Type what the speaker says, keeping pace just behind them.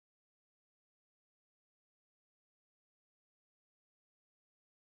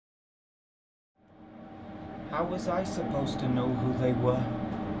How was I supposed to know who they were?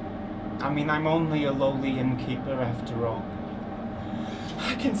 I mean, I'm only a lowly innkeeper after all.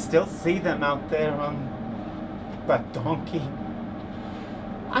 I can still see them out there on that donkey.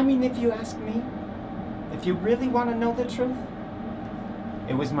 I mean, if you ask me, if you really want to know the truth,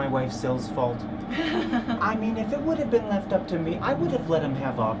 it was my wife Syl's fault. I mean, if it would have been left up to me, I would have let him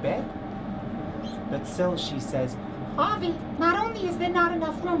have our bed. But Syl, she says, Harvey, not only is there not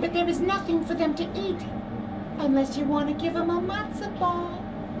enough room, but there is nothing for them to eat. Unless you want to give them a matzo ball.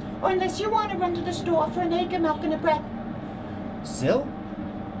 Or unless you want to run to the store for an egg, a milk, and a bread. Syl,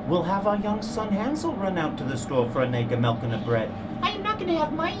 we'll have our young son Hansel run out to the store for an egg, a milk, and a bread. I am not going to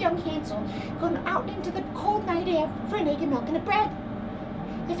have my young Hansel going out into the cold night air for an egg, a milk, and a bread.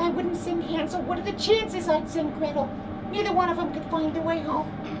 If I wouldn't sing Hansel, what are the chances I'd sing Gretel? Neither one of them could find their way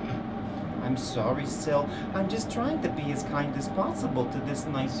home. I'm sorry, Syl. I'm just trying to be as kind as possible to this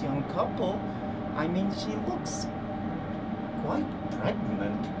nice young couple. I mean, she looks quite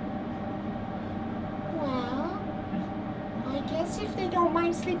pregnant. Well, I guess if they don't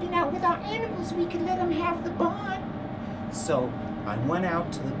mind sleeping out with our animals, we could let them have the barn. So I went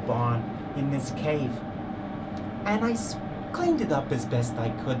out to the barn in this cave, and I cleaned it up as best I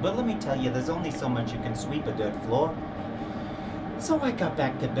could. But let me tell you, there's only so much you can sweep a dirt floor. So I got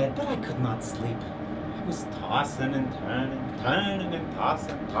back to bed, but I could not sleep. I was tossing and turning, turning and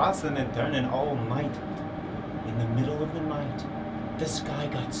tossing and turning all night. In the middle of the night, the sky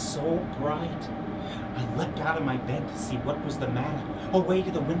got so bright. I leapt out of my bed to see what was the matter. Away to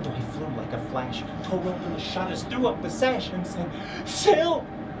the window I flew like a flash, tore open the shutters, threw up the sash, and said, Syl,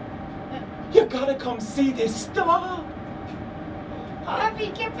 you gotta come see this star.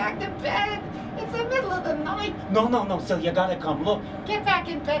 Harvey, get back to bed. It's the middle of the night. No, Syl, you gotta come, look. Get back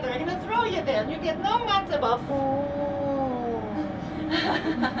in bed, or I'm gonna throw you there, and you get no matzo ball.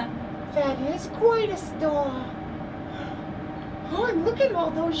 That is quite a star. Oh, and look at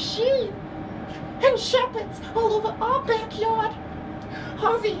all those sheep and shepherds all over our backyard.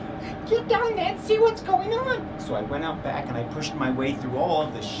 Harvey, get down there and see what's going on. So I went out back and I pushed my way through all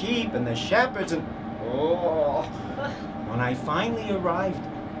of the sheep and the shepherds and when I finally arrived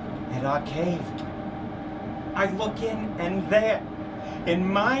at our cave, I look in and there, in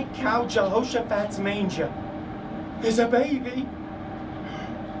my cow Jehoshaphat's manger, is a baby.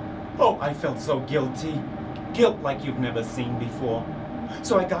 Oh, I felt so guilty. Guilt like you've never seen before.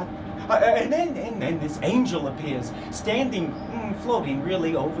 So I got, and then this angel appears, standing, floating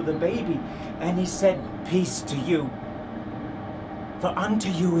really over the baby. And he said, peace to you. For unto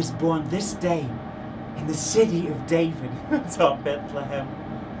you is born this day in the city of David, that's our Bethlehem,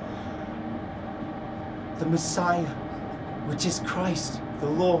 the Messiah, which is Christ the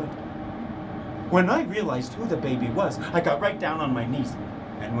Lord. When I realized who the baby was, I got right down on my knees.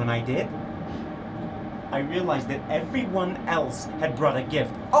 And when I did, I realized that everyone else had brought a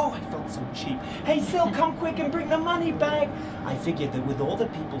gift. Oh, I felt so cheap. Hey, Syl, come quick and bring the money back. I figured that with all the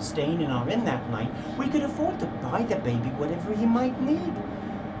people staying in our inn that night, we could afford to buy the baby whatever he might need.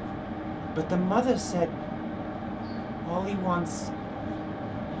 But the mother said, all he wants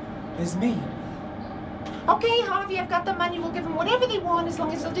is me. Okay, Harvey, I've got the money. We'll give them whatever they want as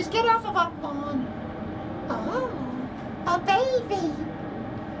long as they'll just get off of our lawn. Oh, a baby.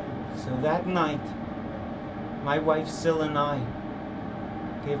 So that night, my wife Syl and I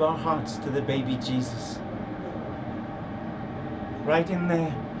gave our hearts to the baby Jesus. Right in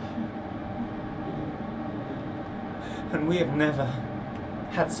there. And we have never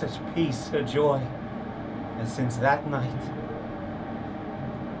had such peace or joy as since that night.